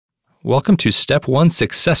Welcome to Step 1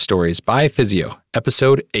 Success Stories by Physio,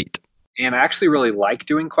 Episode 8. And I actually really like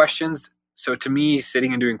doing questions. So to me,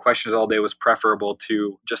 sitting and doing questions all day was preferable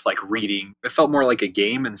to just like reading. It felt more like a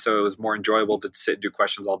game, and so it was more enjoyable to sit and do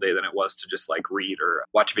questions all day than it was to just like read or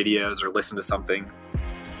watch videos or listen to something.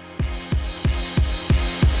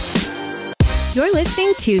 You're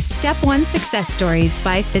listening to Step 1 Success Stories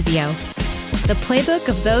by Physio, the playbook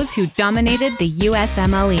of those who dominated the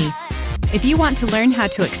USMLE. If you want to learn how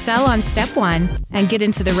to excel on Step 1 and get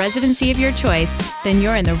into the residency of your choice, then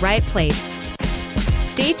you're in the right place.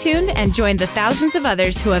 Stay tuned and join the thousands of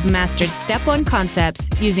others who have mastered Step 1 concepts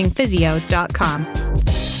using Physio.com.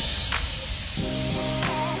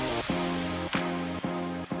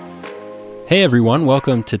 Hey everyone,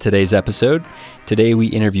 welcome to today's episode. Today we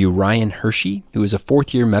interview Ryan Hershey, who is a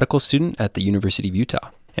fourth-year medical student at the University of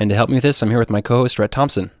Utah. And to help me with this, I'm here with my co-host, Rhett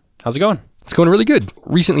Thompson. How's it going? It's going really good.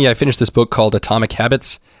 Recently, I finished this book called Atomic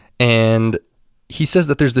Habits, and he says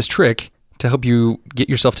that there's this trick to help you get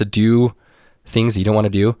yourself to do things that you don't want to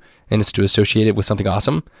do, and it's to associate it with something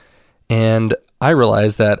awesome. And I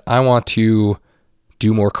realized that I want to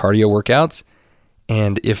do more cardio workouts,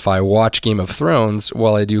 and if I watch Game of Thrones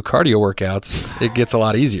while I do cardio workouts, it gets a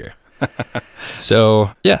lot easier. So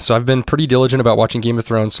I've been pretty diligent about watching Game of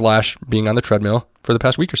Thrones / being on the treadmill for the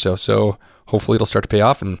past week or so. So hopefully it'll start to pay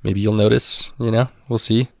off, and maybe you'll notice, we'll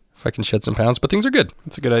see if I can shed some pounds, but things are good.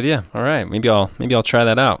 That's a good idea. All right. Maybe I'll try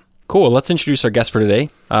that out. Cool. Let's introduce our guest for today.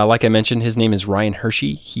 Like I mentioned, his name is Ryan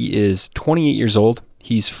Hershey. He is 28 years old.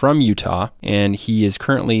 He's from Utah, and he is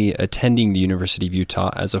currently attending the University of Utah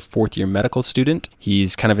as a fourth-year medical student.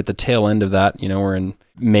 He's kind of at the tail end of that. We're in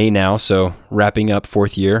May now, so wrapping up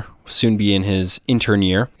fourth year, soon be in his intern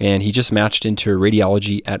year, and he just matched into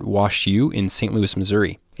radiology at WashU in St. Louis,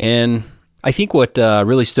 Missouri. And I think what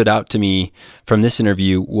really stood out to me from this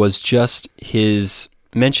interview was just his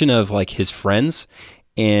mention of like his friends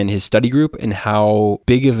and his study group and how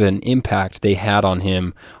big of an impact they had on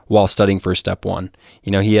him while studying for Step 1.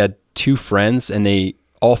 He had two friends, and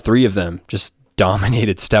all three of them just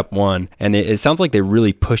dominated Step 1. And it sounds like they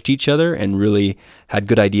really pushed each other and really had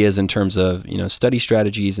good ideas in terms of, study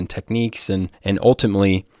strategies and techniques, and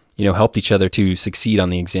ultimately, helped each other to succeed on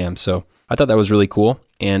the exam. So I thought that was really cool.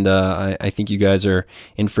 And I think you guys are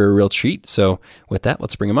in for a real treat. So with that,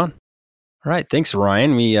 let's bring him on. All right. Thanks,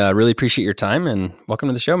 Ryan. We really appreciate your time, and welcome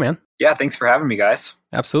to the show, man. Yeah, thanks for having me, guys.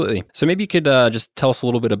 Absolutely. So maybe you could just tell us a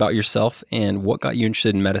little bit about yourself and what got you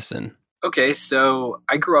interested in medicine. Okay, so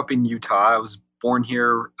I grew up in Utah. I was born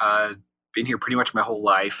here, been here pretty much my whole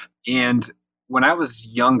life. And when I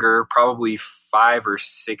was younger, probably 5 or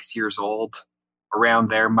 6 years old, around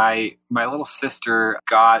there, my little sister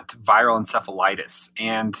got viral encephalitis.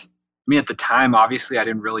 And I mean, at the time, obviously, I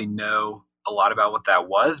didn't really know a lot about what that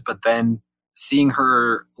was, but then seeing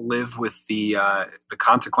her live with the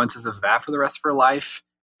consequences of that for the rest of her life,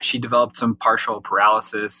 she developed some partial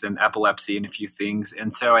paralysis and epilepsy and a few things.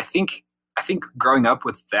 And so I think growing up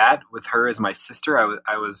with that, with her as my sister,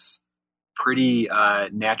 I was pretty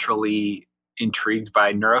naturally intrigued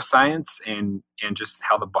by neuroscience and just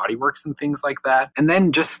how the body works and things like that. And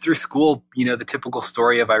then just through school, the typical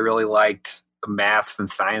story of I really liked the maths and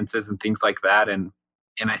sciences and things like that. And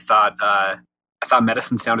I thought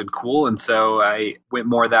medicine sounded cool. And so I went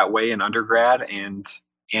more that way in undergrad and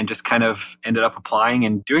just kind of ended up applying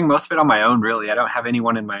and doing most of it on my own, really. I don't have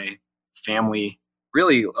anyone in my family,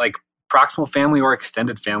 really, like proximal family or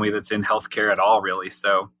extended family, that's in healthcare at all, really.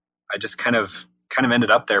 So I just kind of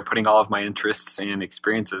ended up there, putting all of my interests and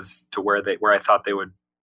experiences to where I thought they would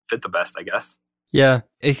fit the best, I guess. Yeah,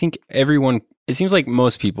 I think it seems like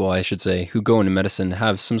most people, I should say, who go into medicine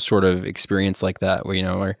have some sort of experience like that,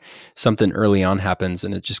 where, something early on happens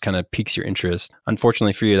and it just kind of piques your interest.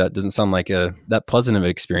 Unfortunately for you, that doesn't sound like that pleasant of an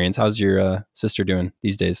experience. How's your sister doing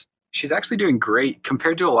these days? She's actually doing great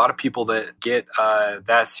compared to a lot of people that get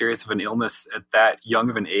that serious of an illness at that young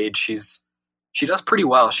of an age. She does pretty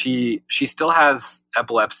well. She still has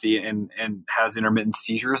epilepsy and has intermittent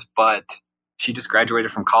seizures, but she just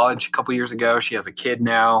graduated from college a couple years ago. She has a kid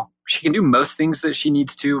now. She can do most things that she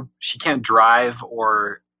needs to. She can't drive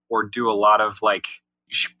or do a lot of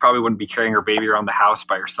she probably wouldn't be carrying her baby around the house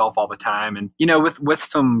by herself all the time. And, with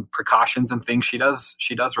some precautions and things, she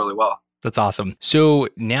does really well. That's awesome. So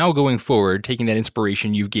now going forward, taking that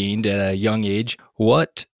inspiration you've gained at a young age,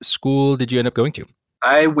 what school did you end up going to?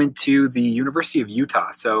 I went to the University of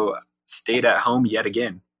Utah, so stayed at home yet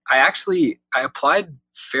again. I applied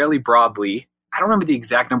fairly broadly. I don't remember the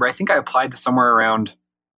exact number. I think I applied to somewhere around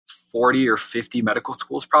 40 or 50 medical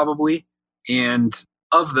schools probably. And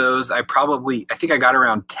of those, I think I got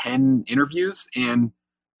around 10 interviews. And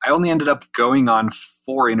I only ended up going on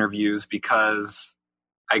 4 interviews because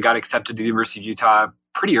I got accepted to the University of Utah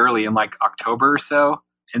pretty early in like October or so.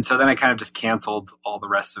 And so then I kind of just canceled all the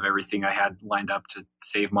rest of everything I had lined up to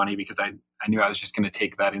save money because I knew I was just going to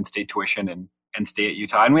take that in-state tuition and stay at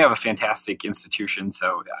Utah. And we have a fantastic institution,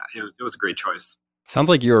 so it was a great choice. Sounds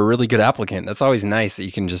like you're a really good applicant. That's always nice that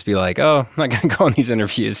you can just be like, oh, I'm not going to go on these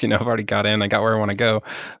interviews. I've already got in. I got where I want to go.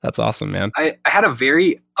 That's awesome, man. I had a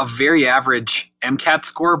very average MCAT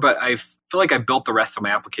score, but I feel like I built the rest of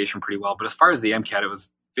my application pretty well. But as far as the MCAT, it was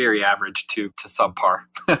very average to subpar.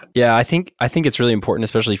 Yeah, I think it's really important,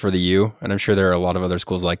 especially for the U. And I'm sure there are a lot of other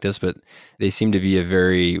schools like this, but they seem to be a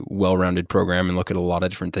very well-rounded program and look at a lot of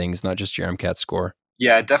different things, not just your MCAT score.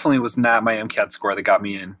 Yeah, it definitely was not my MCAT score that got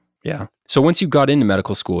me in. Yeah. So once you got into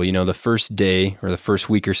medical school, the first day or the first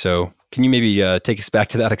week or so, can you maybe take us back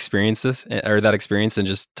to that experience and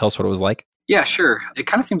just tell us what it was like? Yeah, sure. It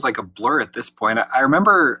kind of seems like a blur at this point. I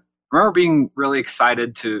remember being really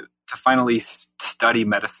excited to finally study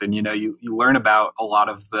medicine. You learn about a lot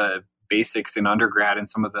of the basics in undergrad and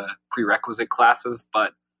some of the prerequisite classes,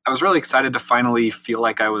 but I was really excited to finally feel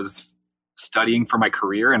like I was studying for my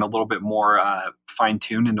career and a little bit more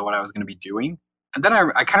fine-tuned into what I was going to be doing. And then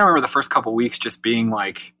I kind of remember the first couple of weeks just being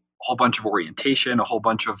like a whole bunch of orientation, a whole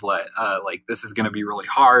bunch of like this is going to be really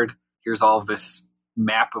hard. Here's all of this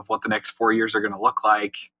map of what the next 4 years are going to look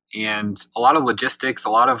like. And a lot of logistics, a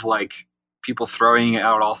lot of like people throwing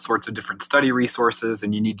out all sorts of different study resources,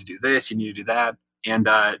 and you need to do this, you need to do that. And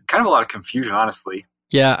kind of a lot of confusion, honestly.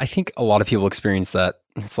 Yeah, I think a lot of people experience that.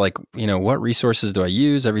 It's like, what resources do I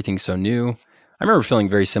use? Everything's so new. I remember feeling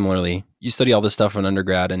very similarly. You study all this stuff in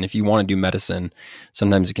undergrad, and if you want to do medicine,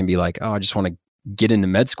 sometimes it can be like, oh, I just want to get into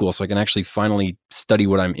med school so I can actually finally study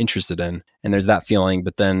what I'm interested in. And there's that feeling,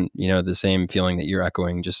 but then, the same feeling that you're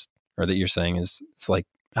echoing or that you're saying is, it's like,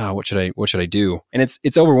 oh, what should I do? And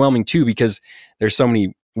it's overwhelming too, because there's so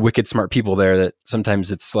many wicked smart people there that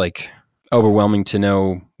sometimes it's like overwhelming to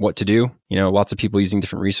know what to do. Lots of people using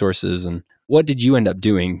different resources. And what did you end up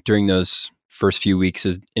doing during those first few weeks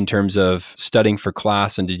in terms of studying for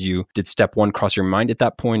class? And did step 1 cross your mind at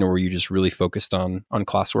that point, or were you just really focused on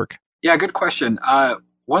classwork? Yeah, good question.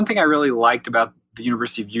 One thing I really liked about the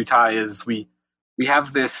University of Utah is we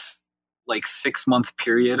have this like 6-month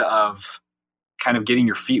period of kind of getting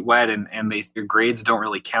your feet wet, and your grades don't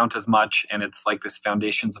really count as much. And it's like this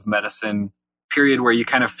foundations of medicine period where you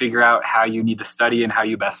kind of figure out how you need to study and how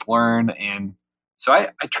you best learn. And so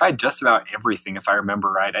I tried just about everything, if I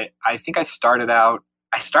remember right. I think I started out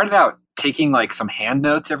taking like some hand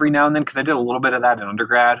notes every now and then, because I did a little bit of that in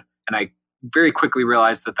undergrad. And I very quickly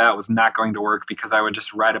realized that was not going to work, because I would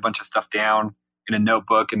just write a bunch of stuff down in a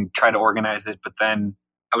notebook and try to organize it, but then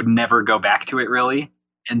I would never go back to it really.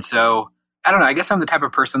 And so I don't know, I guess I'm the type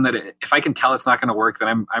of person that if I can tell it's not going to work,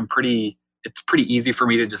 then it's pretty easy for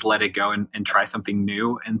me to just let it go and try something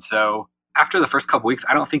new. And so after the first couple weeks,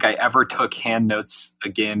 I don't think I ever took hand notes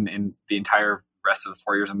again in the entire rest of the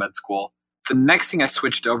 4 years of med school. The next thing I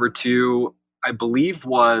switched over to, I believe,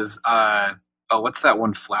 was what's that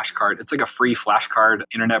one flashcard? It's like a free flashcard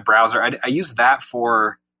internet browser. I used that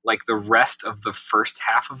for like the rest of the first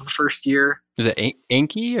half of the first year. Is it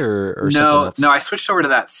Anki or something else? No, I switched over to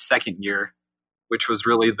that second year, which was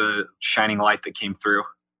really the shining light that came through.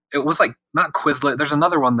 It was like not Quizlet. There's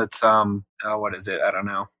another one that's what is it? I don't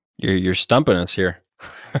know. You're stumping us here.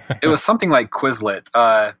 It was something like Quizlet.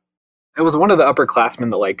 It was one of the upperclassmen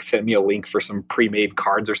that like sent me a link for some pre-made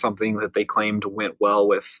cards or something that they claimed went well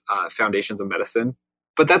with Foundations of Medicine.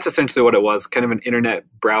 But that's essentially what it was, kind of an internet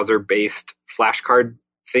browser-based flashcard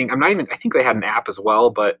thing. I think they had an app as well,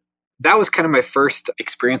 but that was kind of my first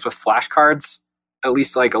experience with flashcards, at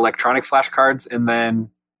least like electronic flashcards. And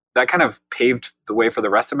then that kind of paved the way for the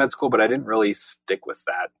rest of med school, but I didn't really stick with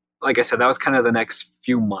that. Like I said, that was kind of the next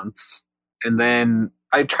few months. And then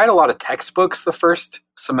I tried a lot of textbooks the first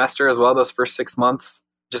semester as well, those first 6 months,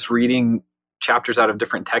 just reading chapters out of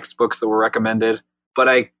different textbooks that were recommended. But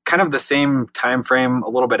I kind of the same time frame, a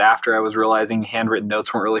little bit after, I was realizing handwritten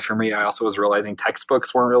notes weren't really for me. I also was realizing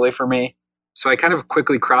textbooks weren't really for me. So I kind of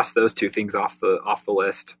quickly crossed those two things off the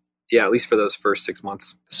list. Yeah, at least for those first 6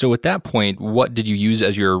 months. So at that point, what did you use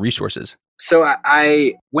as your resources? So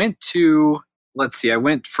I went to, I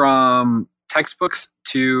went from textbooks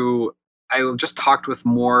to, I just talked with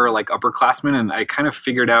more like upperclassmen, and I kind of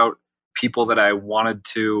figured out people that I wanted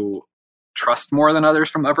to trust more than others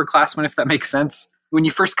from the upperclassmen, if that makes sense. When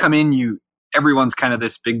you first come in, everyone's kind of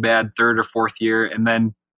this big bad third or fourth year. And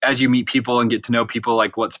then as you meet people and get to know people,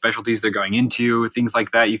 like what specialties they're going into, things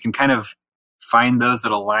like that, you can kind of find those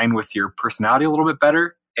that align with your personality a little bit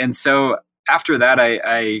better. And so after that,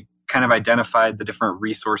 I kind of identified the different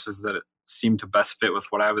resources that seemed to best fit with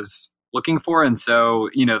what I was looking for. And so,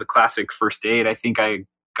 the classic first aid, I think I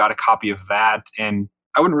got a copy of that, and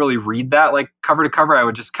I wouldn't really read that like cover to cover. I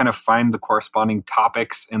would just kind of find the corresponding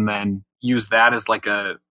topics and then use that as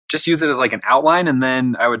use it as like an outline. And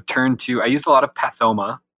then I would I used a lot of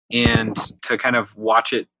Pathoma and to kind of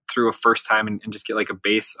watch it through a first time and just get like a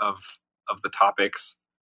base of the topics.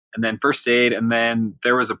 And then first aid. And then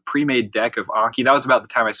there was a pre-made deck of Anki. That was about the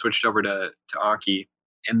time I switched over to Anki.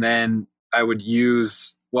 And then I would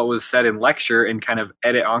use what was said in lecture and kind of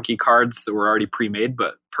edit Anki cards that were already pre-made,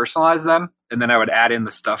 but personalize them. And then I would add in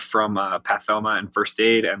the stuff from Pathoma and first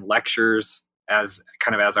aid and lectures as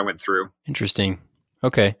I went through. Interesting.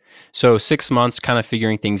 Okay. So 6 months kind of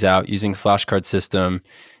figuring things out, using a flashcard system,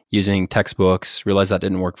 using textbooks, realized that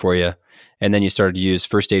didn't work for you. And then you started to use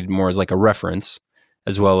first aid more as like a reference,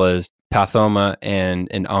 as well as Pathoma and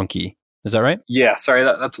Anki. Is that right? Yeah, sorry,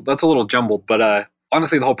 that's a little jumbled, but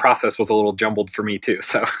honestly, the whole process was a little jumbled for me too.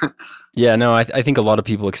 So yeah, no, I think a lot of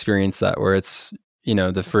people experience that where it's,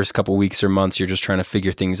 the first couple weeks or months, you're just trying to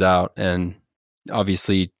figure things out and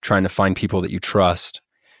obviously trying to find people that you trust.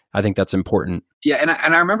 I think that's important. Yeah, and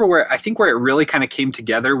I remember where it really kind of came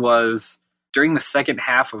together was during the second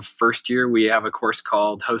half of first year, we have a course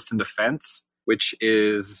called Host and Defense, which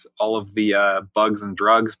is all of the bugs and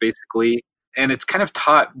drugs basically. And it's kind of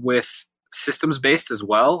taught with systems based as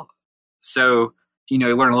well. So, you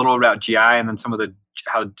learn a little about GI and then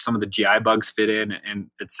how some of the GI bugs fit in and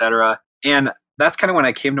et cetera. And that's kind of when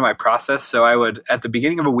I came to my process. So I would, at the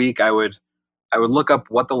beginning of a week, I would look up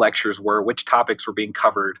what the lectures were, which topics were being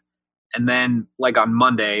covered. And then like on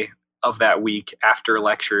Monday of that week after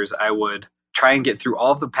lectures, I would try and get through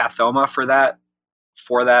all of the Pathoma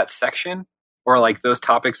for that section, or like those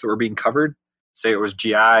topics that were being covered. Say it was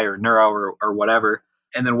GI or neuro or whatever.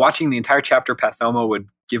 And then watching the entire chapter Pathoma would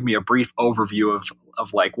give me a brief overview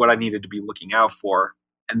of like what I needed to be looking out for.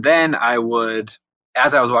 And then I would,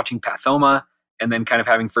 as I was watching Pathoma and then kind of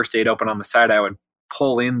having first aid open on the side, I would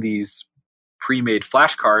pull in these pre-made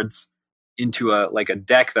flashcards into a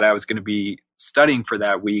deck that I was going to be studying for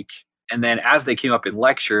that week. And then as they came up in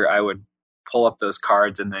lecture, I would pull up those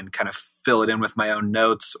cards and then kind of fill it in with my own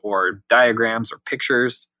notes or diagrams or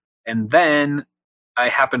pictures. And then I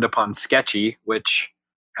happened upon Sketchy, which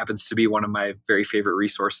happens to be one of my very favorite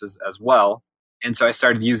resources as well. And so I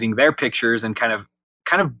started using their pictures and kind of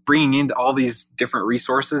bringing in all these different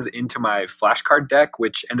resources into my flashcard deck,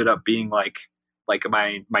 which ended up being like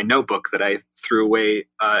my notebook that I threw away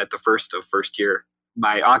at the first year.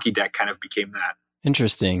 My Anki deck kind of became that.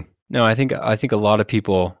 Interesting. No, I think a lot of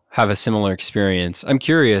people have a similar experience. I'm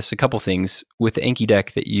curious, a couple things with the Anki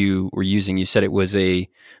deck that you were using. You said it was a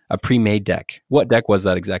pre-made deck. What deck was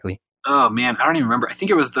that exactly? Oh man, I don't even remember. I think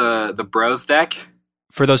it was the Bros deck.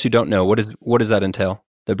 For those who don't know, what does that entail?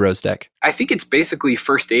 The Bros deck. I think it's basically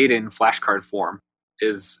first aid in flashcard form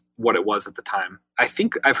is what it was at the time. I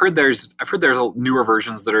think I've heard there's newer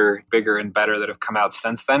versions that are bigger and better that have come out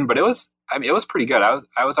since then, but it was pretty good.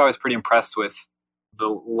 I was always pretty impressed with the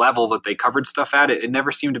level that they covered stuff at. It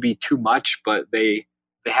never seemed to be too much, but they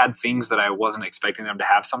had things that I wasn't expecting them to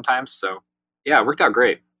have sometimes. So yeah, it worked out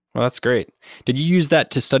great. Well, that's great. Did you use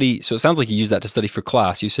that to study? So it sounds like you used that to study for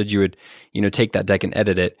class. You said you would, take that deck and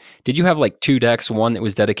edit it. Did you have like two decks, one that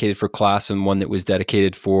was dedicated for class and one that was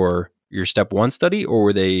dedicated for your step one study, or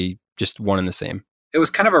were they just one and the same? It was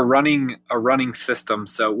kind of a running system.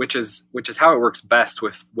 So which is how it works best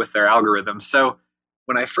with their algorithm. So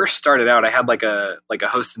when I first started out, I had like a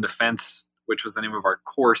Host and Defense, which was the name of our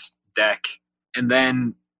course deck. And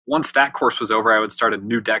then once that course was over, I would start a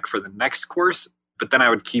new deck for the next course. But then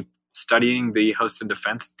I would keep studying the Host and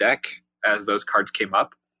Defense deck as those cards came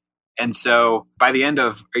up. And so by the end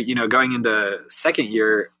of, going into second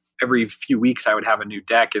year, every few weeks I would have a new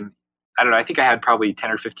deck. And I don't know, I think I had probably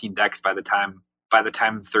 10 or 15 decks by the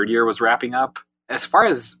time third year was wrapping up. As far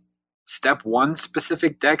as step one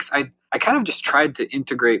specific decks, I kind of just tried to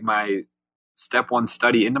integrate my step one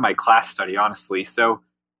study into my class study, honestly. So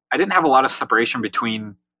I didn't have a lot of separation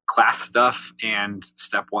between class stuff and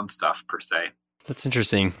step one stuff per se. That's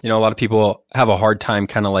interesting. A lot of people have a hard time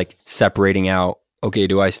kind of like separating out, okay,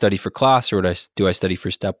 do I study for class or do I study for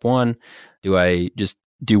step one? Do I just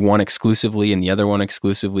do one exclusively and the other one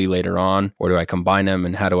exclusively later on? Or do I combine them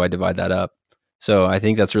and how do I divide that up? So I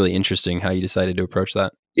think that's really interesting how you decided to approach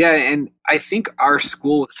that. Yeah, and I think our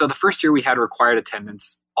school, so the first year we had required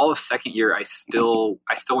attendance. All of second year, I still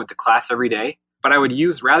went to class every day. But I would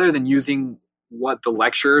rather than using what the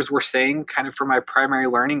lecturers were saying kind of for my primary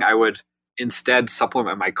learning, I would instead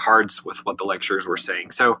supplement my cards with what the lecturers were saying.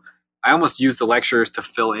 So I almost used the lectures to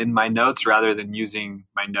fill in my notes rather than using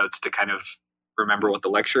my notes to kind of remember what the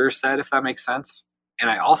lecturer said, if that makes sense. And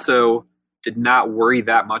I also did not worry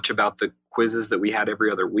that much about the quizzes that we had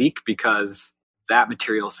every other week because that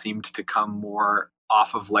material seemed to come more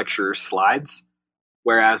off of lecturer slides,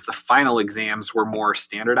 whereas the final exams were more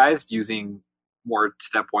standardized using more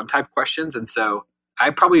step one type questions. And so I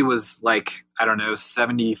probably was like, I don't know,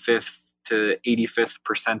 75th to 85th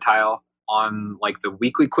percentile on like the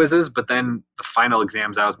weekly quizzes, but then the final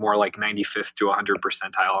exams I was more like 95th to 100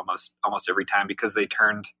 percentile almost every time because they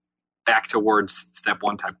turned back towards step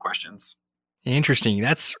one type questions. Interesting.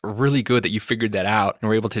 That's really good that you figured that out and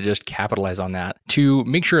were able to just capitalize on that. To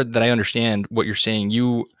make sure that I understand what you're saying,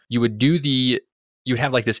 you would you'd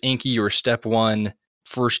have like this Anki or step one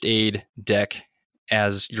first aid deck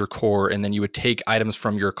as your core, and then you would take items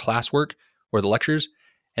from your classwork or the lectures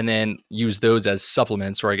and then use those as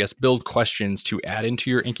supplements, or I guess build questions to add into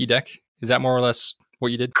your Anki deck. Is that more or less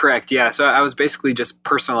what you did? Correct. Yeah. So I was basically just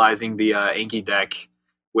personalizing the Anki deck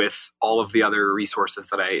with all of the other resources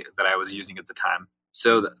that I was using at the time.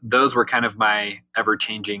 So those were kind of my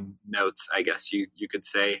ever-changing notes, I guess you could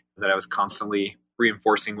say, that I was constantly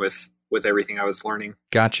reinforcing with everything I was learning.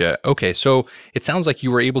 Gotcha. Okay. So it sounds like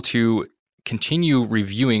you were able to continue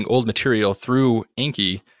reviewing old material through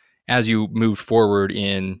Anki as you moved forward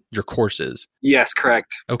in your courses. Yes,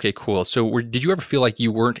 correct. Okay, cool. So did you ever feel like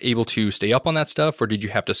you weren't able to stay up on that stuff, or did you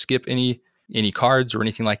have to skip any cards or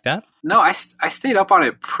anything like that? No, I stayed up on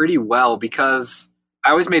it pretty well because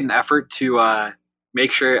I always made an effort to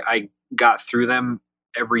make sure I got through them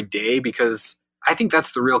every day, because I think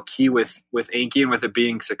that's the real key with Anki and with it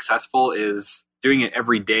being successful is doing it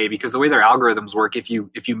every day, because the way their algorithms work, if you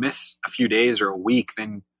miss a few days or a week,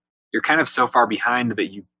 then you're kind of so far behind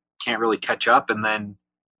that you can't really catch up, and then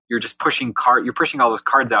you're just pushing all those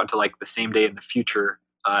cards out to like the same day in the future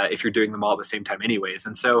if you're doing them all at the same time anyways.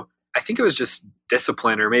 And so I think it was just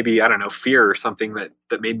discipline, or maybe, I don't know, fear or something that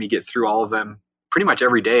made me get through all of them pretty much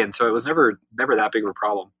every day. And so it was never that big of a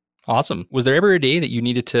problem. Awesome. Was there ever a day that you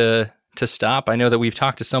needed to stop? I know that we've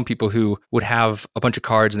talked to some people who would have a bunch of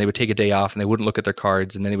cards and they would take a day off and they wouldn't look at their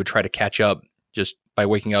cards, and then they would try to catch up just by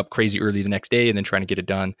waking up crazy early the next day and then trying to get it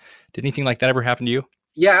done. Did anything like that ever happen to you?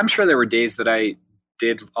 Yeah, I'm sure there were days that I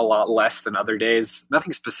did a lot less than other days.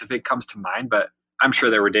 Nothing specific comes to mind, but I'm sure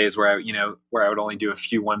there were days where I would only do a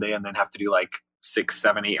few one day and then have to do like 6,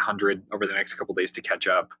 7, 800 over the next couple of days to catch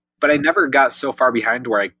up. But I never got so far behind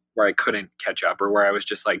where I couldn't catch up, or where I was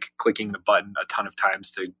just like clicking the button a ton of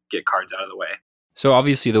times to get cards out of the way. So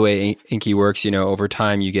obviously the way Anki works, over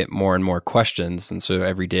time you get more and more questions. And so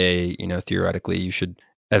every day, theoretically you should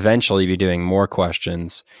eventually be doing more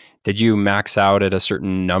questions. Did you max out at a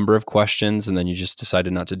certain number of questions and then you just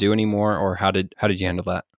decided not to do any more? Or how did you handle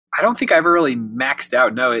that? I don't think I ever really maxed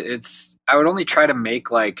out. No, I would only try to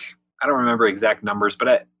make I don't remember exact numbers,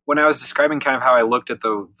 but when I was describing kind of how I looked at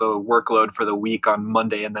the workload for the week on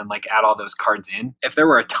Monday and then add all those cards in, if there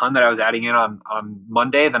were a ton that I was adding in on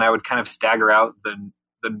Monday, then I would kind of stagger out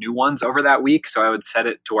the new ones over that week. So I would set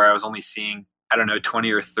it to where I was only seeing, I don't know,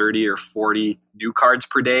 20 or 30 or 40 new cards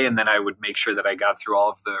per day. And then I would make sure that I got through all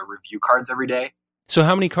of the review cards every day. So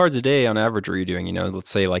how many cards a day on average were you doing, let's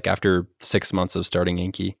say after 6 months of starting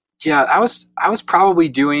Anki? Yeah, I was probably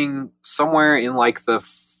doing somewhere in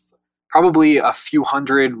probably a few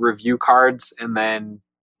hundred review cards, and then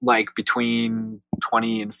between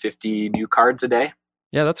 20 and 50 new cards a day.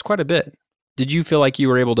 Yeah, that's quite a bit. Did you feel like you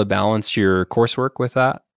were able to balance your coursework with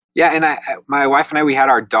that? Yeah, and my wife and I, we had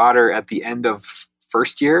our daughter at the end of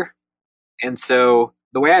first year. And so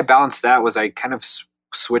the way I balanced that was I kind of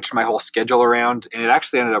switched my whole schedule around, and it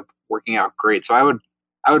actually ended up working out great. So I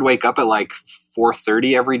would wake up at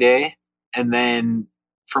 4:30 every day, and then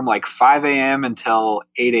from 5 a.m. until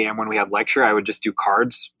 8 a.m. when we had lecture, I would just do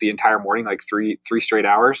cards the entire morning, three straight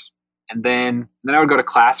hours. And then I would go to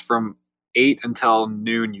class from 8 until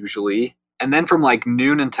noon usually. And then from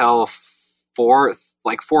noon until 4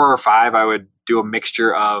 or 5, I would do a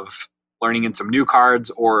mixture of learning in some new cards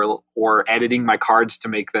or editing my cards to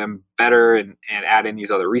make them better and add in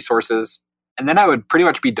these other resources. And then I would pretty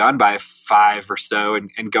much be done by 5 or so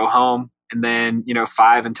and go home. And then,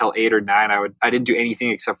 5 until 8 or 9, I didn't do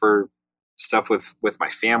anything except for stuff with my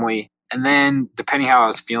family. And then depending how I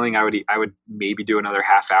was feeling, I would maybe do another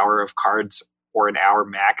half hour of cards or an hour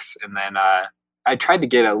max. And then I tried to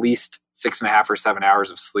get at least 6.5 or 7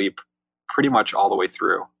 hours of sleep pretty much all the way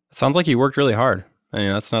through. It sounds like you worked really hard. I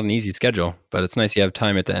mean, that's not an easy schedule, but it's nice you have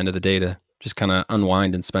time at the end of the day to just kind of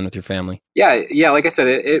unwind and spend with your family. Yeah. Like I said,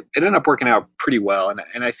 it ended up working out pretty well.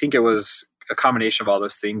 And I think it was a combination of all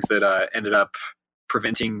those things that ended up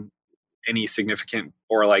preventing any significant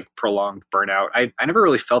or like prolonged burnout. I never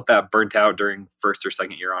really felt that burnt out during first or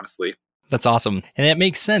second year, honestly. That's awesome. And that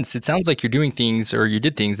makes sense. It sounds like you're doing things, or you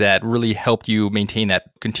did things that really helped you maintain that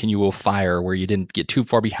continual fire where you didn't get too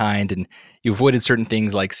far behind and you avoided certain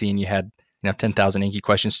things like seeing you had 10,000 Anki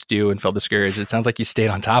questions to do and felt discouraged. It sounds like you stayed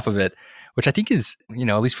on top of it, which I think is,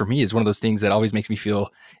 at least for me, is one of those things that always makes me feel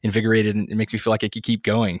invigorated and it makes me feel like I could keep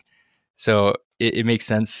going. So it makes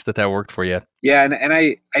sense that worked for you. Yeah. And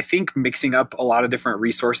I think mixing up a lot of different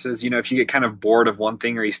resources, if you get kind of bored of one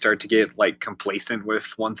thing or you start to get like complacent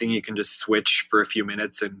with one thing, you can just switch for a few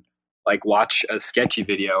minutes and like watch a sketchy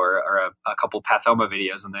video or a couple Pathoma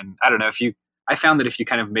videos. And then I don't know, I found that if you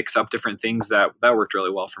kind of mix up different things, that worked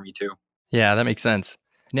really well for me too. Yeah, that makes sense.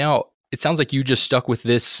 Now, it sounds like you just stuck with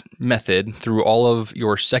this method through all of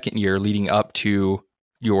your second year leading up to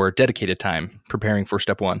your dedicated time preparing for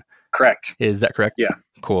step one. Correct. Is that correct? Yeah.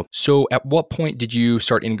 Cool. So at what point did you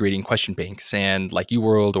start integrating question banks and like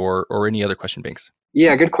UWorld or any other question banks?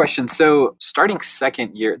 Yeah, good question. So starting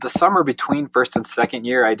second year, the summer between first and second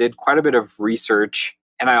year, I did quite a bit of research.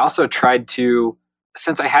 And I also tried to,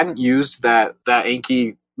 since I hadn't used that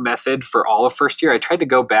Anki method for all of first year, I tried to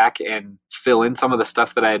go back and fill in some of the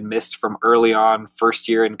stuff that I had missed from early on first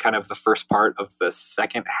year and kind of the first part of the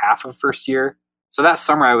second half of first year. So that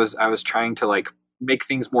summer I was trying to like make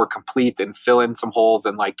things more complete and fill in some holes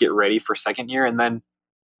and like get ready for second year. And then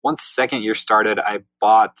once second year started, I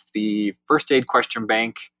bought the first aid question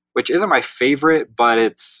bank, which isn't my favorite, but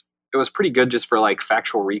it was pretty good just for like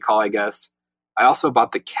factual recall, I guess. I also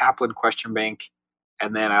bought the Kaplan question bank,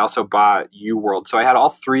 and then I also bought UWorld. So I had all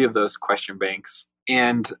three of those question banks.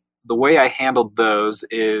 And the way I handled those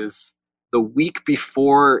is the week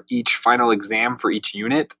before each final exam for each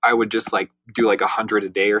unit, I would just like do like 100 a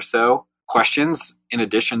day or so questions in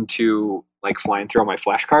addition to like flying through all my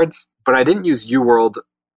flashcards. But I didn't use UWorld.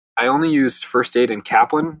 I only used first aid and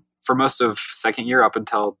Kaplan for most of second year up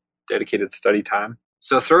until dedicated study time.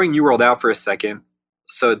 So throwing UWorld out for a second.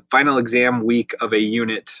 So final exam week of a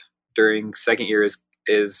unit during second year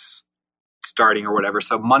is starting or whatever.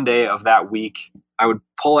 So Monday of that week, I would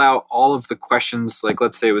pull out all of the questions, like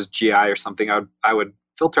let's say it was GI or something. I would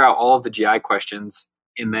filter out all of the GI questions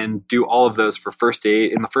and then do all of those for first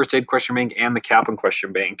aid in the first aid question bank and the Kaplan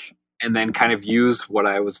question bank, and then kind of use what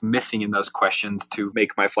I was missing in those questions to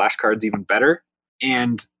make my flashcards even better.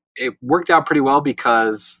 And it worked out pretty well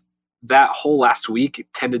because that whole last week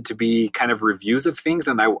tended to be kind of reviews of things,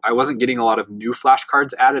 and I wasn't getting a lot of new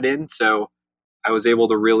flashcards added in. So I was able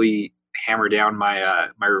to really hammer down my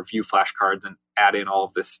review flashcards and add in all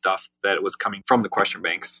of this stuff that was coming from the question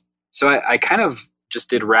banks. So I kind of just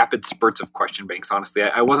did rapid spurts of question banks, honestly.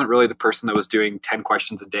 I wasn't really the person that was doing 10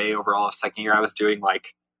 questions a day over all of second year. I was doing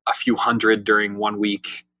like a few hundred during 1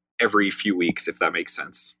 week every few weeks, if that makes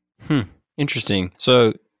sense. Interesting.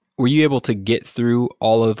 So were you able to get through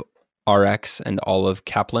all of RX and all of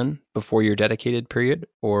Kaplan before your dedicated period?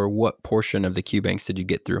 Or what portion of the Q banks did you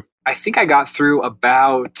get through? I think I got through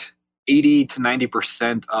about 80 to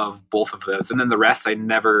 90% of both of those. And then the rest I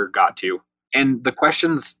never got to. And the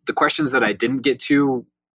questions that I didn't get to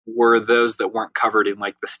were those that weren't covered in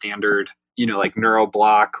like the standard, like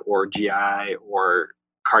neuroblock or GI or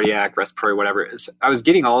cardiac, respiratory, whatever it is. I was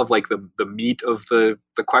getting all of like the meat of the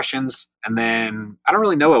questions. And then I don't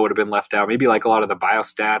really know what would have been left out. Maybe like a lot of the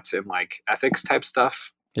biostats and like ethics type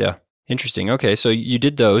stuff. Yeah. Interesting. Okay. So you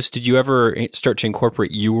did those. Did you ever start to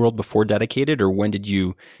incorporate UWorld before dedicated, or when did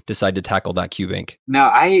you decide to tackle that Q bank? No,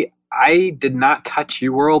 I did not touch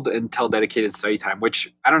UWorld until dedicated study time,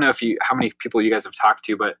 which I don't know how many people you guys have talked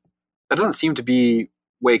to, but that doesn't seem to be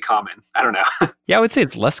way common. I don't know. Yeah, I would say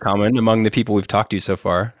it's less common among the people we've talked to so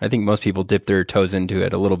far. I think most people dip their toes into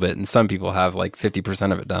it a little bit, and some people have like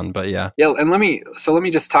 50% of it done, but yeah. Yeah, and let me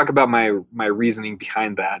just talk about my reasoning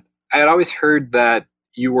behind that. I had always heard that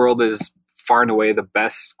UWorld is far and away the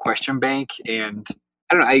best question bank, and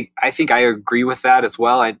I don't know, I think I agree with that as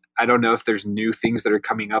well. I don't know if there's new things that are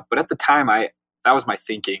coming up, but at the time that was my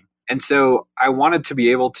thinking. And so I wanted to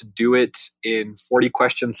be able to do it in 40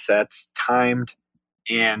 question sets, timed,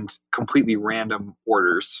 and completely random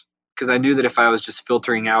orders. Because I knew that if I was just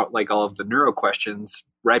filtering out like all of the neuro questions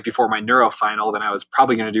right before my neuro final, then I was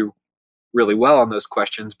probably going to do really well on those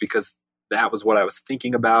questions because that was what I was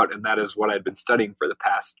thinking about, and that is what I'd been studying for the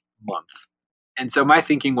past month. And so my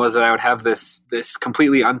thinking was that I would have this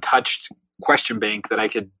completely untouched question bank that I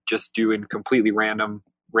could just do in completely random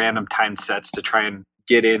timed sets to try and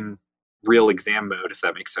get in real exam mode, if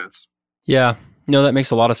that makes sense. Yeah, no, that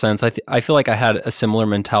makes a lot of sense. I feel like I had a similar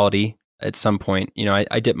mentality at some point.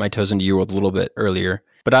 I dipped my toes into UWorld a little bit earlier,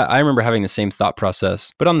 But I remember having the same thought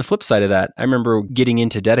process. But on the flip side of that, I remember getting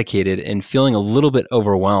into dedicated and feeling a little bit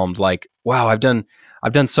overwhelmed. Like, wow, I've done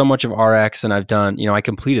so much of RX, and I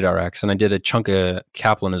completed RX, and I did a chunk of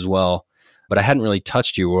Kaplan as well, but I hadn't really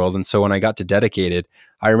touched UWorld. And so when I got to dedicated,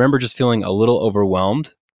 I remember just feeling a little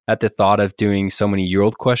overwhelmed at the thought of doing so many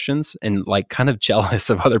UWorld questions, and like kind of jealous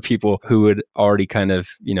of other people who had already kind of,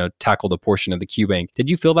 tackled a portion of the QBank. Did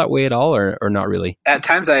you feel that way at all, or not really? At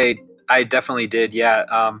times I definitely did. Yeah.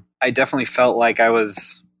 I definitely felt like I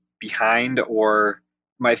was behind, or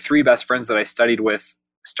my 3 best friends that I studied with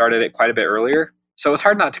started it quite a bit earlier. So it was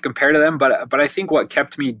hard not to compare to them, but I think what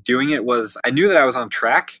kept me doing it was I knew that I was on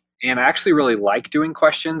track, and I actually really like doing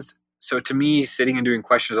questions. So to me, sitting and doing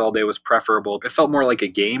questions all day was preferable. It felt more like a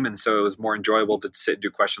game, and so it was more enjoyable to sit and do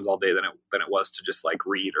questions all day than it was to just like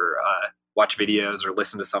read or watch videos or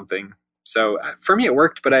listen to something. So for me, it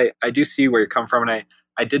worked, but I do see where you're coming from, and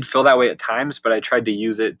I did feel that way at times, but I tried to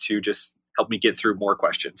use it to just help me get through more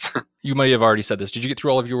questions. You might have already said this. Did you get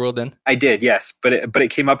through all of UWorld then? I did, yes, but it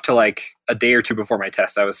came up to like a day or 2 before my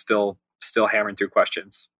test. I was still hammering through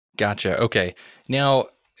questions. Gotcha. Okay. Now,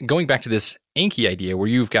 going back to this Anki idea where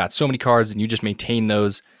you've got so many cards and you just maintain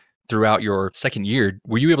those throughout your second year,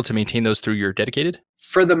 were you able to maintain those through your dedicated?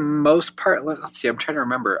 For the most part, let's see, I'm trying to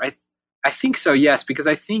remember. I think so, yes, because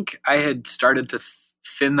I think I had started to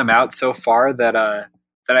thin them out so far that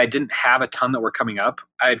I didn't have a ton that were coming up.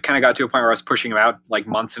 I had kind of got to a point where I was pushing them out like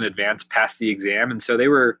months in advance past the exam. And so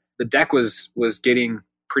the deck was getting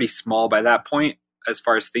pretty small by that point as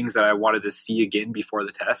far as things that I wanted to see again before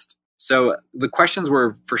the test. So the questions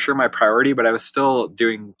were for sure my priority, but I was still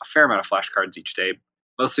doing a fair amount of flashcards each day,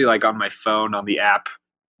 mostly like on my phone, on the app,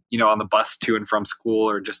 on the bus to and from school,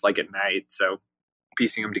 or just like at night. So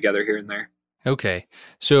piecing them together here and there. Okay.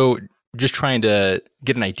 So just trying to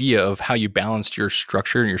get an idea of how you balanced your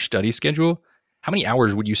structure and your study schedule. How many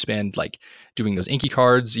hours would you spend like doing those Anki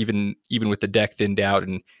cards, even with the deck thinned out,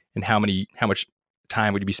 and how much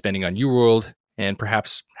time would you be spending on UWorld, and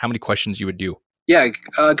perhaps how many questions you would do? Yeah,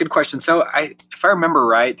 good question. So if I remember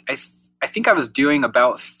right, I think I was doing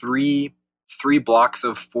about three blocks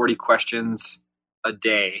of 40 questions a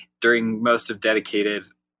day during most of dedicated.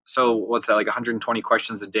 So what's that, like 120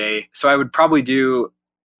 questions a day? So I would probably do,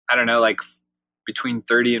 I don't know, like between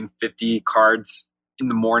 30 and 50 cards in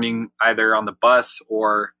the morning, either on the bus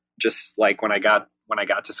or just like when I got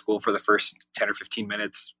to school for the first 10 or 15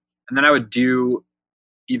 minutes. And then I would do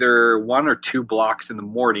either 1 or 2 blocks in the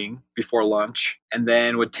morning before lunch, and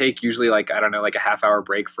then would take usually like, I don't know, like a half-hour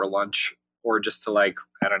break for lunch, or just to like,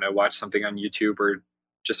 I don't know, watch something on YouTube or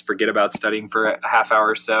just forget about studying for a half hour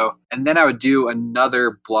or so. And then I would do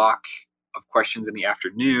another block of questions in the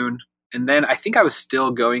afternoon. And then I think I was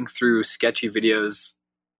still going through sketchy videos,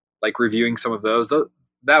 like reviewing some of those.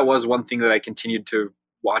 That was one thing that I continued to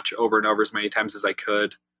watch over and over as many times as I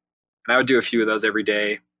could. And I would do a few of those every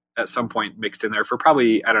day at some point mixed in there for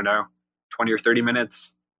probably, I don't know, 20 or 30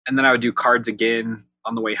 minutes. And then I would do cards again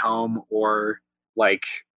on the way home, or like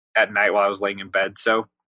at night while I was laying in bed. So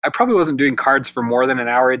I probably wasn't doing cards for more than an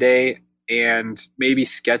hour a day, and maybe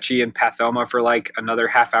sketchy and Pathoma for like another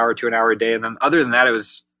half hour to an hour a day. And then other than that, it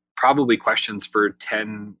was probably questions for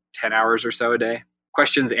 10 hours or so a day.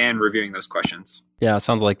 Questions and reviewing those questions. Yeah, it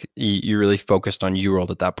sounds like you really focused on UWorld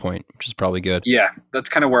at that point, which is probably good. Yeah, that's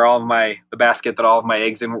kind of where the basket that all of my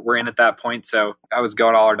eggs were in at that point. So I was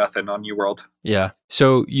going all or nothing on UWorld. Yeah.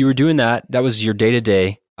 So you were doing that. That was your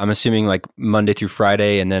day-to-day. I'm assuming like Monday through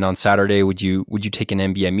Friday, and then on Saturday, would you take an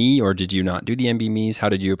MBME, or did you not do the MBMEs? How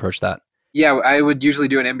did you approach that? Yeah, I would usually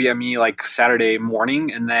do an MBME like Saturday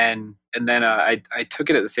morning, and then I took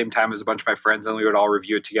it at the same time as a bunch of my friends, and we would all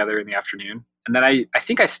review it together in the afternoon. And then I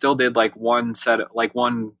think I still did like one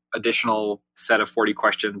additional set of 40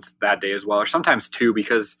 questions that day as well, or sometimes 2,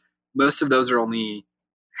 because most of those are only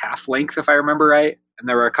half length, if I remember right. And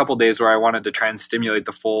there were a couple days where I wanted to try and stimulate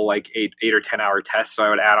the full like 8 or 10 hour test. So I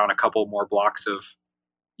would add on a couple more blocks of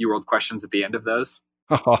UWorld questions at the end of those.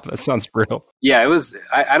 Oh, that sounds brutal. Yeah, it was.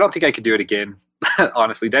 I don't think I could do it again.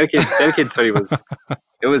 Honestly, dedicated study was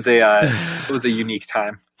a unique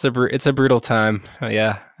time. It's a brutal time.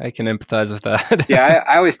 Yeah, I can empathize with that. Yeah,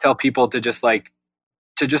 I always tell people to just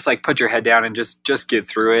put your head down and just get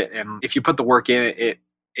through it. And if you put the work in, it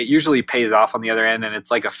usually pays off on the other end, and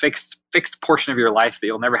it's like a fixed portion of your life that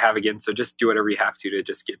you'll never have again. So just do whatever you have to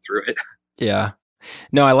just get through it. Yeah.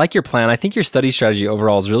 No, I like your plan. I think your study strategy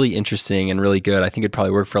overall is really interesting and really good. I think it'd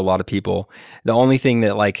probably work for a lot of people. The only thing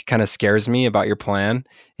that like kind of scares me about your plan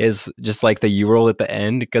is just like the UWorld at the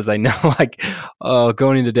end, because I know like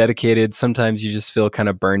going into dedicated, sometimes you just feel kind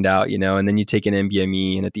of burned out, and then you take an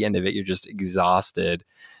MBME, and at the end of it, you're just exhausted.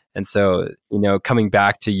 And so, coming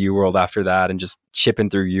back to UWorld after that and just chipping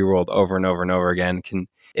through UWorld over and over and over again can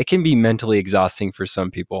be mentally exhausting for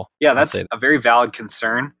some people. Yeah, that's a very valid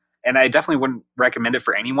concern. And I definitely wouldn't recommend it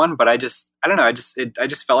for anyone, but I don't know. I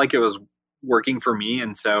just felt like it was working for me.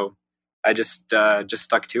 And so I just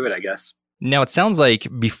stuck to it, I guess. Now, it sounds like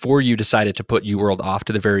before you decided to put UWorld off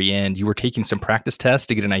to the very end, you were taking some practice tests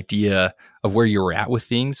to get an idea of where you were at with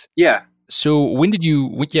things. Yeah. So when did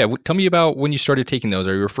you, tell me about when you started taking those.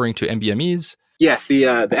 Are you referring to MBMEs? Yes, the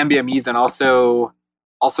MBMEs and also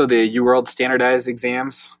the UWorld standardized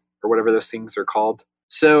exams or whatever those things are called.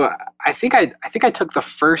 So I think I took the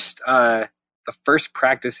first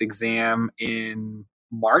practice exam in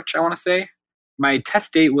March, I want to say. My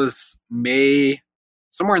test date was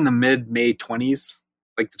somewhere in the mid-May 20s,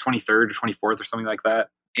 like the 23rd or 24th or something like that.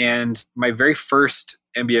 And my very first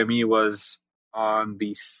MBME was on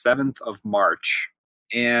the 7th of March.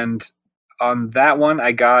 And on that one,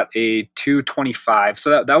 I got a 225.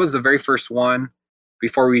 So that was the very first one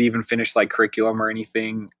before we'd even finished like curriculum or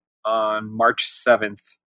anything on March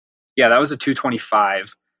 7th. Yeah, that was a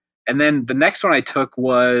 225. And then the next one I took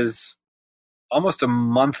was almost a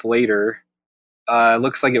month later.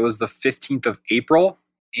 Looks like it was the 15th of April.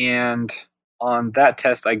 And on that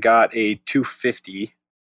test, I got a 250.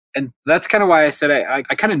 And that's kind of why I said I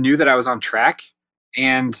kind of knew that I was on track.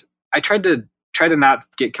 And I tried to not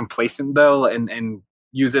get complacent, though, and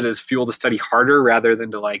use it as fuel to study harder rather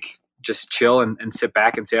than to like just chill and sit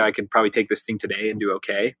back and say, I could probably take this thing today and do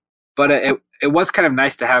okay. But it was kind of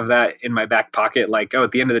nice to have that in my back pocket. Like,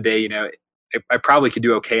 at the end of the day, I probably could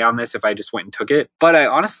do okay on this if I just went and took it. But I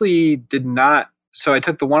honestly did not. So I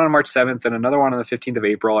took the one on March 7th and another one on the 15th of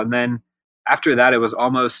April. And then after that, it was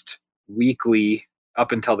almost weekly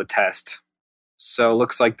up until the test. So it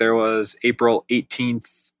looks like there was April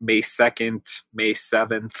 18th, May 2nd, May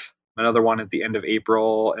 7th, another one at the end of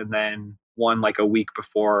April, and then one like a week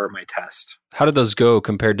before my test. How did those go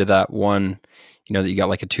compared to that one, that you got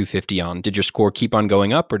like a 250 on? Did your score keep on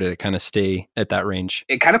going up or did it kind of stay at that range?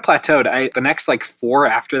 It kind of plateaued. The next like 4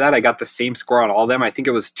 after that, I got the same score on all of them. I think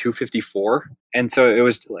it was 254. And so it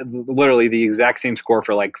was literally the exact same score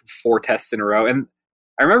for like 4 tests in a row. And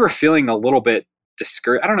I remember feeling a little bit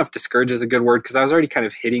discouraged. I don't know if discouraged is a good word because I was already kind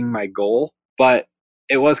of hitting my goal, but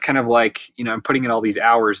it was kind of like, I'm putting in all these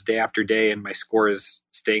hours day after day and my score is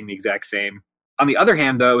staying the exact same. On the other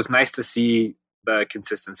hand, though, it was nice to see the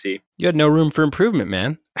consistency. You had no room for improvement,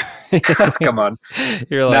 man. Come on.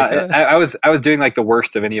 You're like, I was doing like the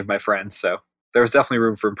worst of any of my friends, so there was definitely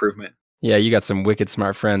room for improvement. Yeah, you got some wicked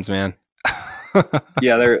smart friends, man.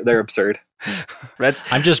 Yeah, they're absurd.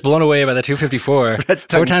 I'm just blown away by the 254.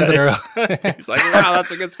 4 times in a row. He's like, wow, that's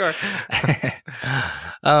a good score.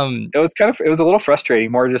 It was a little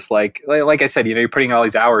frustrating. More just like I said, you're putting in all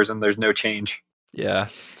these hours and there's no change. Yeah,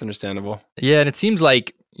 it's understandable. Yeah, and it seems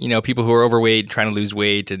like people who are overweight trying to lose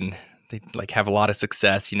weight and they like have a lot of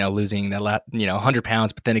success, losing that 100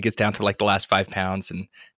 pounds, but then it gets down to like the last 5 pounds and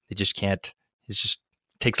they just can't. It just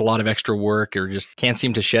takes a lot of extra work or just can't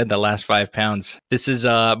seem to shed that last 5 pounds. This is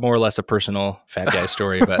more or less a personal fat guy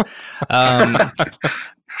story, but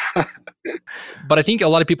but I think a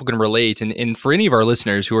lot of people can relate. And for any of our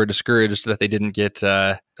listeners who are discouraged that they didn't get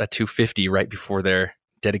a 250 right before their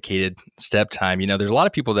dedicated step time, there's a lot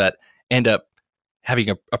of people that end up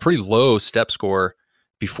having a pretty low step score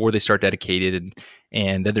before they start dedicated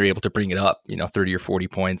and then they're able to bring it up, 30 or 40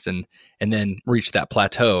 points and then reach that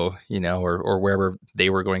plateau, or wherever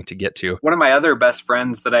they were going to get to. One of my other best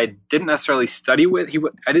friends that I didn't necessarily study with,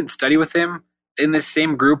 I didn't study with him in this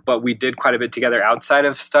same group, but we did quite a bit together outside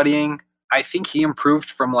of studying. I think he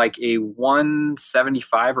improved from like a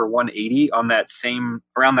 175 or 180 around that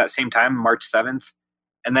same time, March 7th.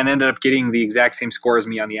 And then ended up getting the exact same score as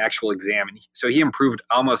me on the actual exam. And so he improved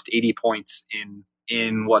almost 80 points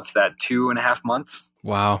in what's that, 2.5 months?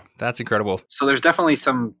 Wow, that's incredible. So there's definitely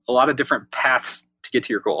a lot of different paths to get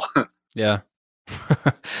to your goal. Yeah.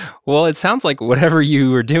 Well, it sounds like whatever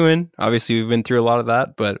you were doing, obviously we've been through a lot of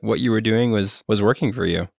that, but what you were doing was working for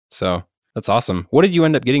you. So that's awesome. What did you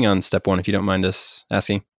end up getting on step 1, if you don't mind us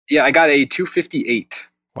asking? Yeah, I got a 258.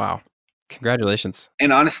 Wow. Congratulations.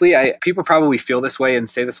 And honestly, people probably feel this way and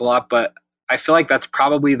say this a lot, but I feel like that's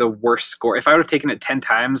probably the worst score. If I would have taken it 10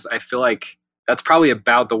 times, I feel like that's probably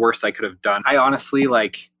about the worst I could have done. I honestly,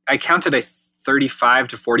 I counted 35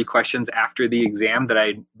 to 40 questions after the exam that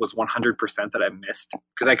I was 100% that I missed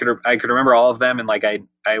because I could remember all of them and I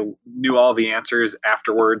knew all the answers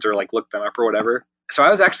afterwards or looked them up or whatever. So I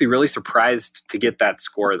was actually really surprised to get that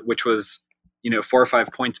score, which was 4 or 5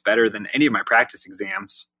 points better than any of my practice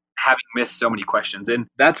exams, having missed so many questions. And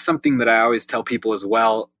that's something that I always tell people as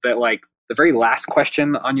well, that the very last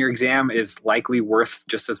question on your exam is likely worth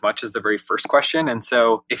just as much as the very first question. And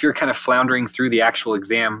so if you're kind of floundering through the actual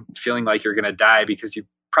exam, feeling like you're going to die, because you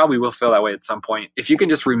probably will feel that way at some point, if you can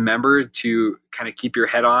just remember to kind of keep your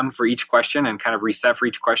head on for each question and kind of reset for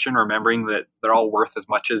each question, remembering that they're all worth as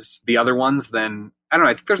much as the other ones, then I don't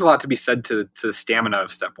know, I think there's a lot to be said to the stamina of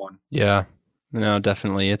step one. Yeah, no,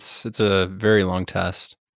 definitely. It's a very long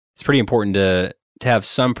test. It's pretty important to have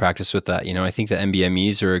some practice with that. I think the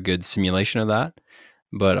NBMEs are a good simulation of that.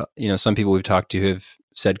 But, some people we've talked to have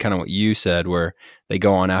said kind of what you said, where they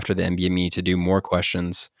go on after the NBME to do more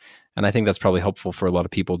questions. And I think that's probably helpful for a lot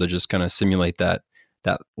of people to just kind of simulate that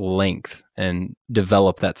length and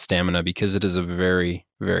develop that stamina, because it is a very,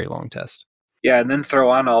 very long test. Yeah, and then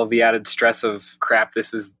throw on all the added stress of crap.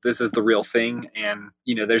 This is the real thing, and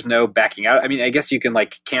there's no backing out. I mean, I guess you can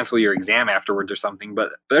like cancel your exam afterwards or something,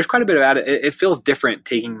 but there's quite a bit of added. It feels different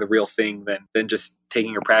taking the real thing than just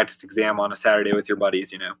taking a practice exam on a Saturday with your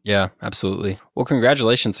buddies. Yeah, absolutely. Well,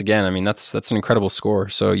 congratulations again. I mean, that's an incredible score.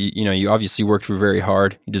 So you obviously worked very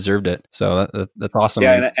hard. You deserved it. So that's awesome.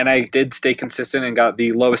 Yeah, and I did stay consistent and got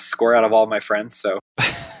the lowest score out of all my friends. So.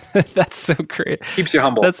 That's so great. Keeps you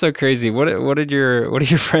humble. That's so crazy. What did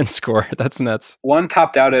your friends score? That's nuts. One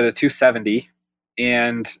topped out at a 270,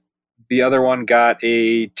 and the other one got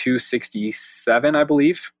a 267, I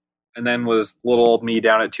believe, and then was little old me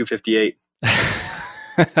down at 258.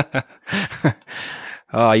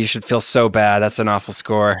 Oh, you should feel so bad. That's an awful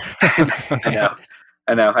score. I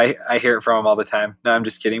know. I hear it from them all the time. No, I'm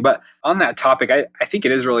just kidding. But on that topic, I think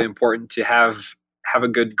it is really important to have a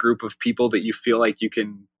good group of people that you feel like you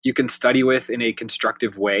can study with in a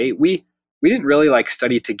constructive way. We didn't really like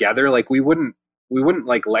study together. Like we wouldn't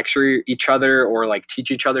like lecture each other or like teach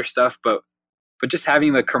each other stuff, but just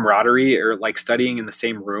having the camaraderie or like studying in the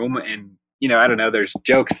same room, and I don't know, there's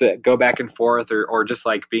jokes that go back and forth, or just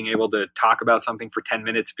like being able to talk about something for 10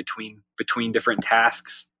 minutes between different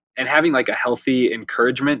tasks. And having like a healthy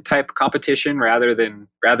encouragement type competition rather than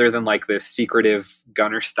like this secretive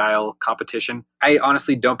gunner style competition. I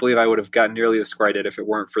honestly don't believe I would have gotten nearly the score I did if it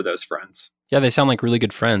weren't for those friends. Yeah, they sound like really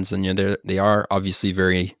good friends, and they are obviously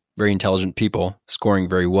very, very intelligent people, scoring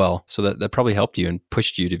very well. So that probably helped you and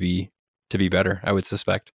pushed you to be better, I would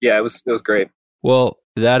suspect. Yeah, it was great. Well,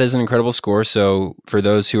 that is an incredible score. So for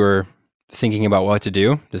those who are thinking about what to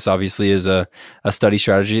do, this obviously is a study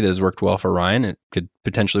strategy that has worked well for Ryan. It could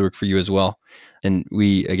potentially work for you as well. And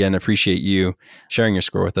we, again, appreciate you sharing your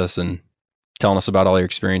score with us and telling us about all your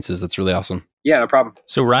experiences. That's really awesome. Yeah, no problem.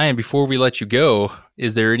 So Ryan, before we let you go,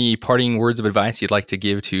 is there any parting words of advice you'd like to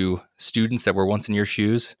give to students that were once in your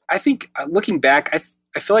shoes? I think looking back,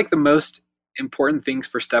 I feel like the most important things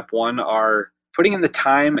for step one are putting in the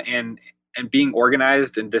time and being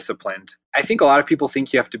organized and disciplined. I think a lot of people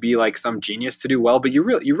think you have to be like some genius to do well, but you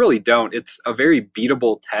really don't. It's a very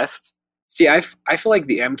beatable test. See, I feel like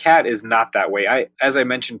the MCAT is not that way. As I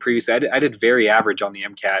mentioned previously, I did very average on the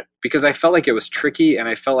MCAT because I felt like it was tricky and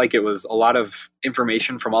I felt like it was a lot of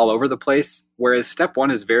information from all over the place, whereas step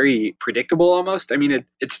one is very predictable almost. I mean,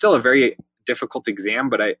 it's still a very difficult exam,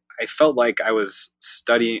 but I felt like I was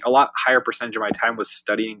studying, a lot higher percentage of my time was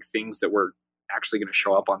studying things that were actually going to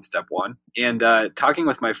show up on step one. And talking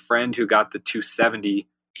with my friend who got the 270,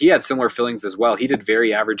 he had similar feelings as well. He did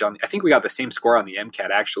very average I think we got the same score on the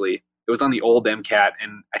MCAT actually. It was on the old MCAT,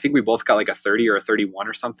 and I think we both got like a 30 or a 31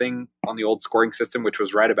 or something on the old scoring system, which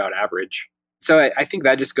was right about average. So I think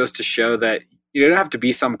that just goes to show that you don't have to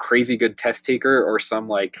be some crazy good test taker or some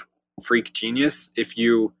like freak genius. If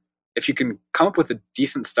you can come up with a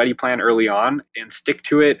decent study plan early on and stick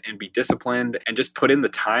to it and be disciplined and just put in the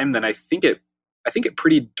time, then I think it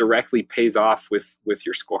pretty directly pays off with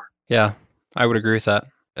your score. Yeah, I would agree with that.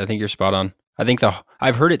 I think you're spot on. I think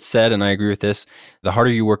I've heard it said, and I agree with this, the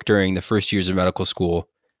harder you work during the first years of medical school,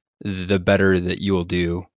 the better that you will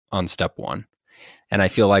do on step one. And I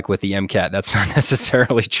feel like with the MCAT, that's not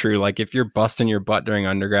necessarily true. Like if you're busting your butt during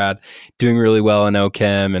undergrad, doing really well in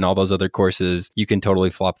OChem and all those other courses, you can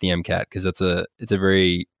totally flop the MCAT because it's a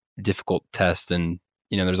very difficult test. And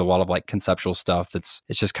there's a lot of like conceptual stuff it's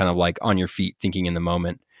just kind of like on your feet thinking in the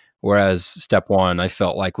moment. Whereas step one, I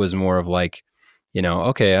felt like was more of like,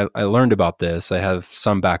 okay, I learned about this. I have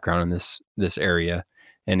some background in this area.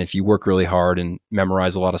 And if you work really hard and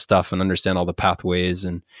memorize a lot of stuff and understand all the pathways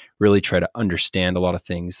and really try to understand a lot of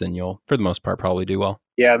things, then you'll, for the most part, probably do well.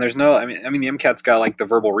 Yeah, and there's no, I mean, the MCAT's got like the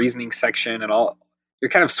verbal reasoning section and all.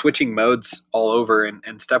 You're kind of switching modes all over.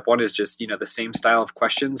 And step one is just, the same style of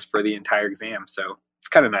questions for the entire exam. So it's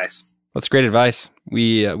kind of nice. That's great advice.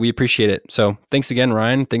 We appreciate it. So thanks again,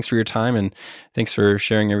 Ryan. Thanks for your time and thanks for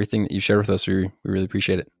sharing everything that you shared with us. We really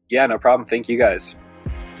appreciate it. Yeah, no problem. Thank you guys.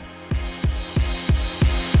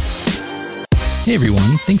 Hey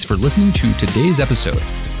everyone, thanks for listening to today's episode.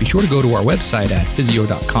 Be sure to go to our website at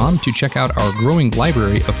physio.com to check out our growing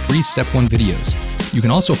library of free Step 1 videos. You can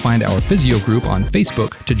also find our Physio group on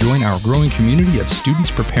Facebook to join our growing community of students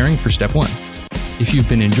preparing for Step 1. If you've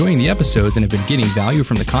been enjoying the episodes and have been getting value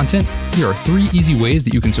from the content, here are 3 easy ways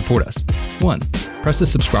that you can support us. 1. Press the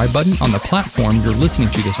subscribe button on the platform you're listening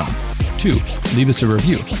to this on. 2. Leave us a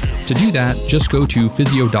review. To do that, just go to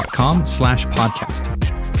physio.com/podcast.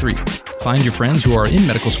 3. Find your friends who are in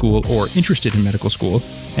medical school or interested in medical school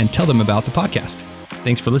and tell them about the podcast.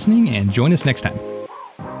 Thanks for listening and join us next time.